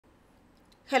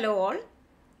Hello all,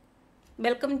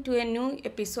 welcome to a new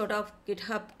episode of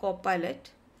GitHub Copilot.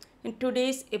 In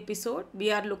today's episode,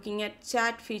 we are looking at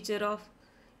chat feature of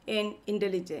in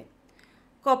IntelliJ.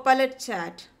 Copilot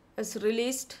Chat is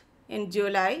released in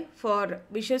July for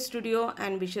Visual Studio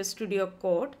and Visual Studio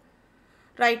Code.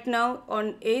 Right now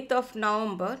on 8th of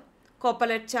November,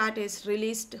 Copilot Chat is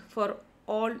released for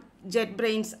all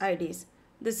JetBrains IDEs.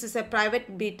 This is a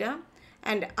private beta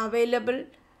and available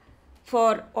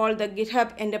for all the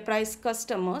GitHub Enterprise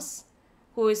customers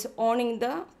who is owning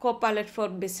the Copilot for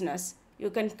Business.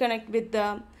 You can connect with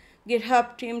the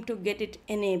GitHub team to get it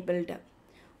enabled.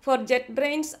 For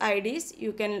JetBrains IDs,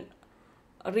 you can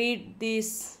read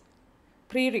these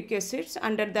prerequisites.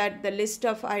 Under that, the list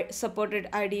of supported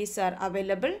IDs are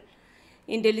available.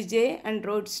 IntelliJ,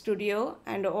 Android Studio,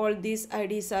 and all these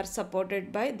IDs are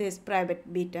supported by this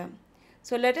private beta.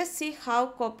 So let us see how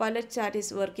Copilot Chat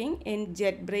is working in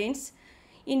JetBrains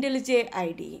IntelliJ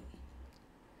IDE.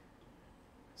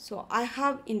 So I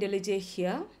have IntelliJ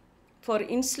here. For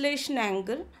installation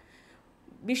angle,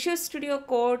 Visual Studio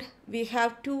Code, we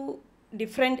have two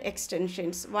different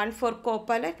extensions, one for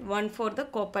Copilot, one for the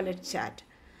Copilot Chat.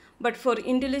 But for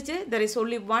IntelliJ, there is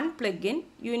only one plugin.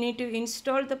 You need to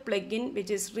install the plugin which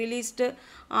is released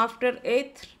after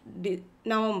 8th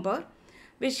November,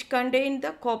 which contain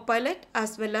the Copilot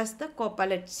as well as the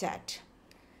Copilot Chat.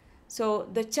 So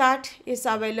the chat is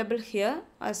available here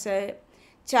as a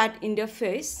chat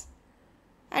interface,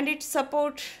 and it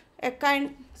supports a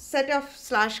set of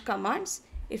slash commands.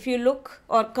 If you look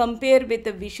or compare with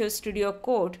the Visual Studio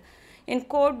Code, in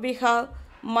code we have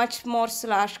much more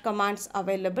slash commands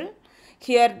available.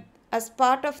 Here as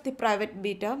part of the private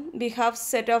beta, we have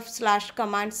set of slash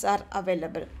commands are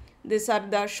available. These are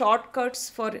the shortcuts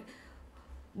for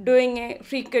doing a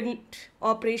frequent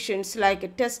operations like a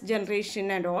test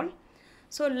generation and all.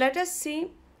 So let us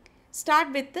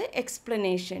start with the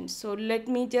explanation. So let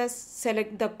me just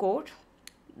select the code.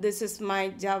 This is my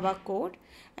Java code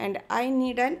and I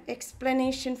need an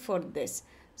explanation for this.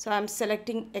 So I'm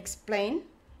selecting explain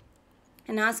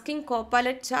and asking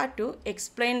Copilot Chat to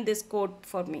explain this code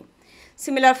for me.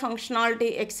 Similar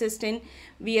functionality exists in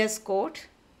VS Code.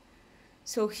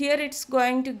 So here it's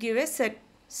going to give a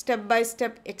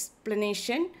step-by-step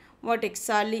explanation what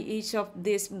exactly each of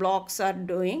these blocks are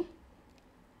doing.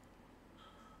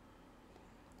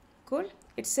 Cool.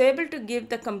 It's able to give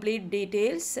the complete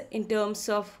details in terms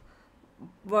of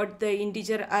what the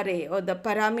integer array or the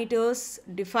parameters,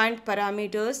 defined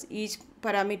parameters, each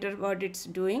parameter what it's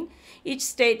doing, each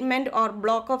statement or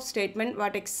block of statement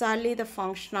what exactly the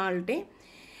functionality,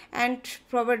 and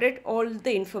provided all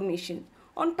the information.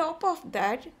 On top of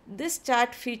that, this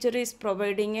chat feature is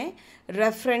providing a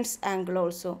reference angle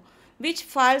also, which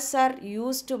files are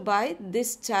used by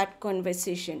this chat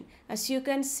conversation. As you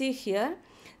can see here,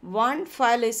 one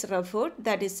file is referred,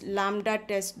 that is lambda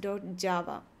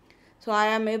test.java. So I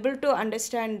am able to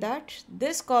understand that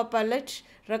this Copilot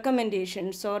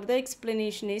recommendations or the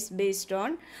explanation is based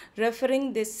on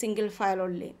referring this single file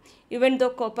only. Even though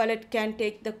Copilot can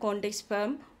take the context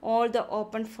from all the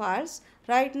open files,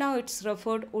 right now it's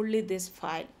referred only this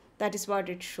file. That is what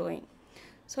it's showing.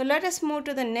 So let us move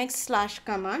to the next slash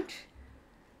command.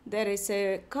 There is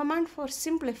a command for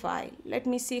simplify. Let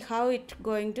me see how it's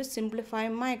going to simplify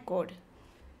my code.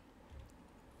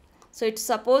 So it's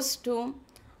supposed to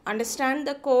understand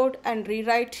the code and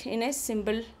rewrite in a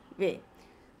simple way.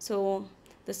 So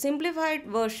the simplified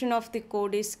version of the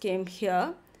code is came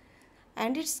here,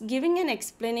 and it's giving an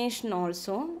explanation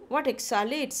also what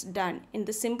exactly it's done. In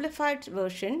the simplified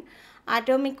version,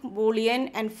 atomic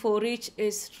boolean and for each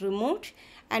is removed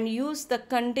and use the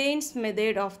contains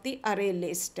method of the array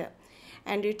list,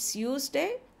 and it's used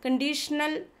a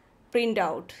conditional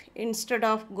printout instead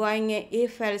of going a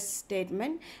if else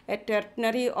statement. A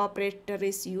ternary operator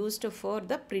is used for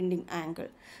the printing angle.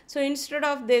 So instead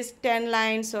of this 10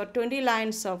 lines or 20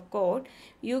 lines of code,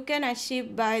 you can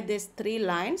achieve by these 3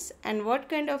 lines, and what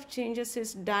kind of changes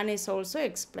is done is also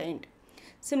explained.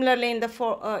 Similarly, in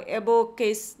the above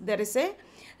case, there is a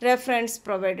reference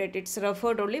provided. It's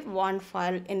referred only one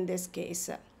file in this case.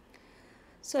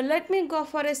 So let me go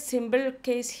for a simple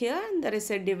case here. There is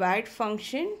a divide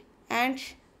function and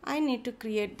I need to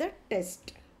create the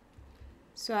test.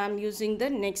 So I'm using the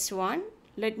next one.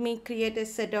 Let me create a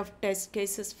set of test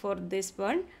cases for this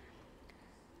one.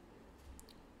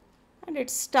 And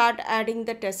let's start adding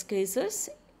the test cases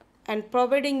and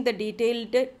providing the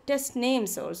detailed test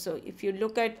names also. If you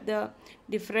look at the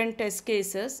different test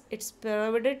cases, it's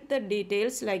provided the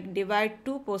details like divide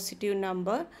two positive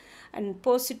number and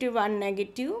positive and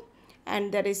negative,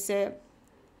 and there is a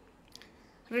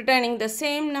returning the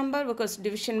same number because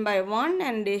division by 1,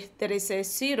 and if there is a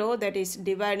 0, that is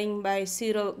dividing by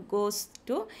 0 goes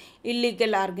to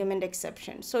illegal argument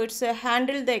exception. So it's a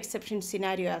handle the exception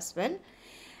scenario as well.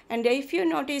 And if you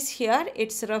notice here,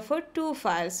 it's referred to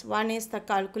files. One is the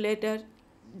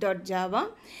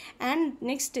calculator.java and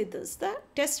next it is the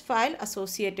test file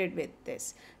associated with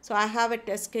this. So I have a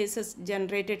test cases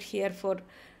generated here for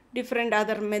different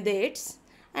other methods,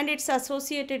 and it's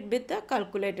associated with the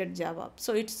calculator Java.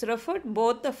 So it's referred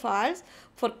both the files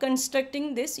for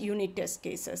constructing this unit test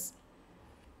cases.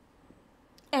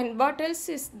 And what else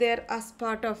is there as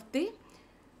part of the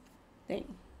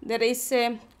thing? There is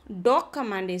a doc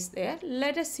command is there.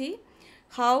 Let us see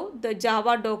how the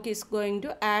Java doc is going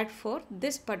to add for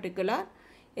this particular.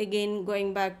 Again,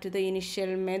 going back to the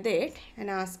initial method and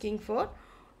asking for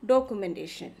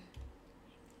documentation.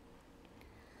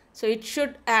 So it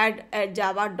should add a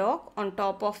Java doc on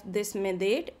top of this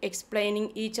method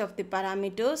explaining each of the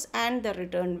parameters and the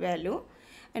return value,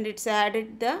 and it's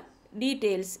added the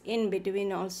details in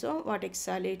between also what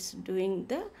exactly it's doing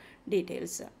the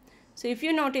details. So if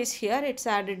you notice here, it's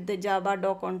added the Java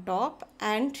doc on top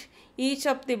and each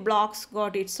of the blocks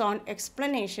got its own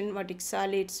explanation what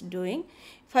exactly it's doing.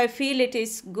 If I feel it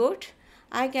is good,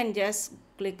 I can just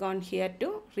click on here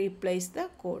to replace the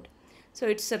code. So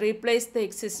it's replaced the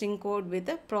existing code with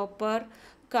a proper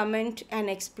comment and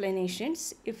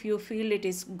explanations. If you feel it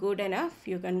is good enough,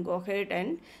 you can go ahead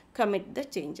and commit the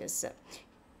changes.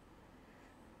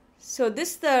 So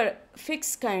this is the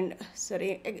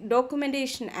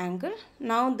documentation angle.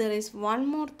 Now there is one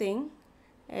more thing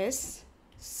is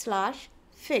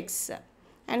 /fix.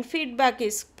 And feedback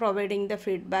is providing the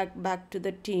feedback back to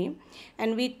the team.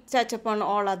 And we touch upon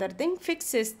all other things.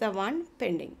 Fix is the one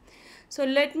pending. So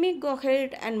let me go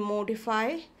ahead and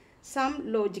modify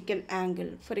some logical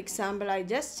angle. For example, I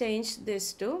just changed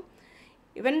this to,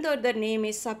 even though the name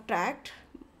is subtract,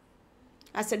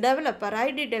 as a developer,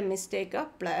 I did a mistake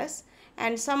of plus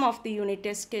and some of the unit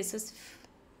test cases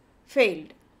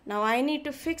failed. Now I need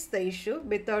to fix the issue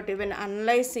without even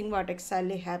analyzing what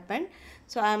exactly happened.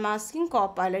 So I am asking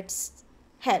Copilot's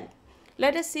help.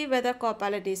 Let us see whether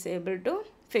Copilot is able to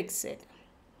fix it.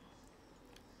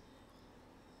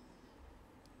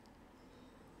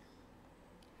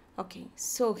 Okay,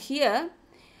 so here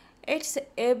it's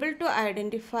able to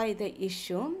identify the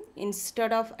issue.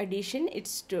 Instead of addition,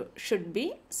 should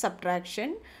be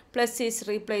subtraction. Plus is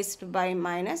replaced by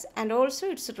minus, and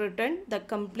also it's written the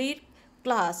complete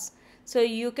class. So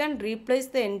you can replace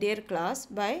the entire class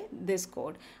by this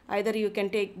code. Either you can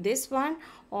take this one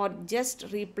or just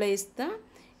replace the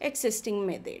existing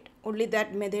method. Only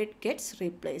that method gets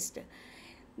replaced.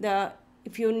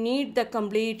 If you need the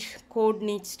complete code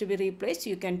needs to be replaced,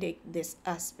 you can take this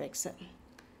aspects.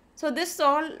 So this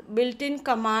all built-in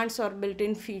commands or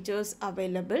built-in features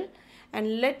available.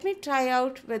 And let me try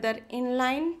out whether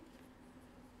inline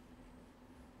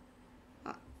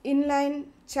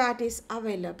chat is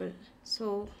available.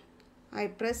 So I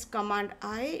press command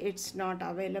I, it's not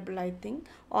available I think,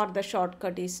 or the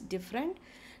shortcut is different.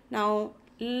 Now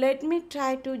let me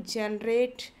try to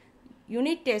generate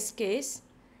unit test case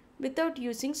without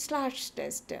using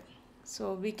 /test.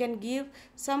 So we can give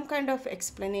some kind of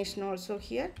explanation also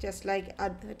here, just like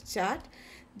other chat.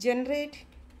 Generate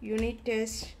unit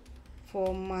test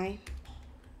for my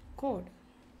code.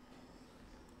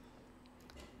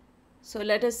 So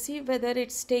let us see whether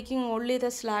it's taking only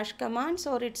the / commands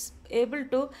or it's able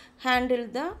to handle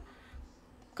the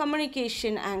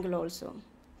communication angle also.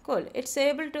 Cool. It's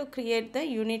able to create the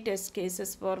unit test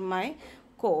cases for my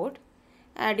code,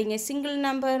 adding a single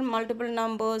number, multiple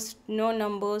numbers, no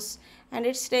numbers, and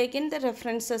it's taken the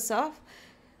references of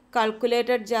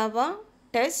calculator Java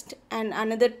test and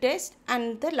another test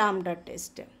and the lambda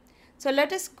test. So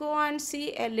let us go and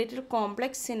see a little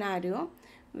complex scenario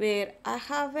where I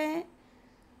have a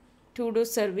to-do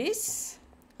service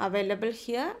available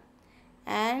here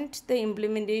and the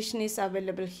implementation is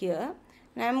available here.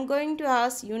 And I am going to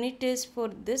ask unit test for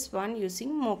this one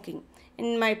using mocking.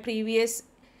 In my previous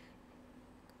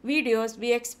videos,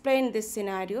 we explained this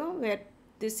scenario where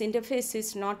this interface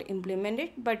is not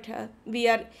implemented, but we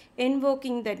are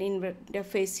invoking that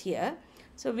interface here.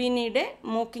 So we need a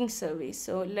mocking service.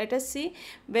 So let us see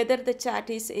whether the chat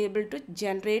is able to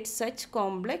generate such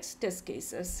complex test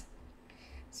cases.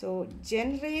 So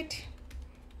generate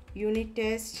unit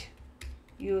test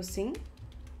using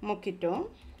Mockito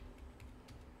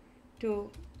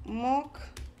to mock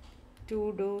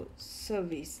to-do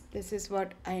service. This is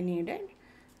what I needed.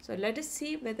 So let us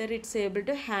see whether it's able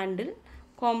to handle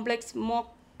complex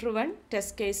mock-driven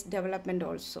test case development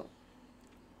also.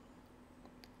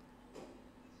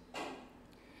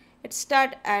 let's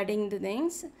start adding the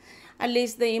things. At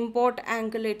least the import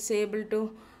angle, it's able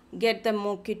to get the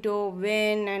Mockito,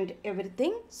 when and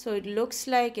everything. So it looks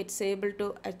like it's able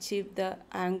to achieve the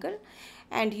angle.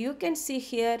 And you can see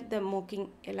here the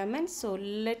mocking elements. So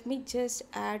let me just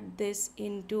add this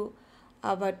into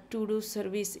our to-do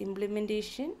service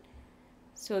implementation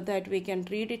so that we can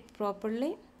read it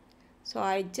properly. So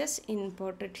I just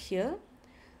imported here.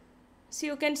 So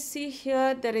you can see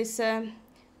here there is a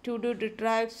to-do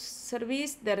retrieve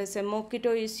service. There is a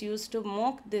Mockito is used to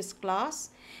mock this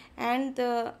class, and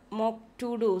the mock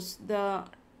to-dos, the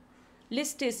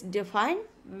list is defined.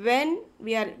 When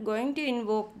we are going to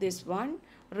invoke this one,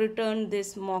 return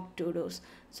this mock to-dos.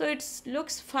 So it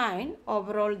looks fine.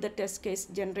 Overall the test case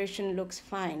generation looks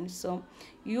fine. So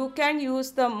you can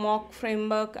use the mock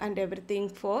framework and everything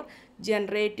for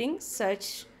generating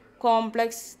such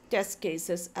complex test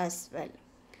cases as well.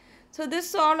 So this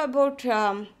is all about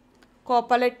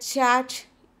Copilot Chat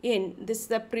this is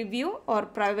the preview or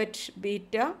private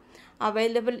beta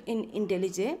available in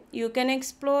IntelliJ. You can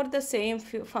explore the same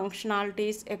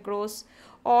functionalities across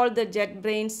all the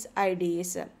JetBrains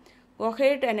IDEs. Go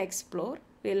ahead and explore.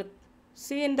 We'll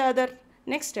see you in the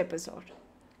next episode.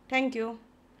 Thank you.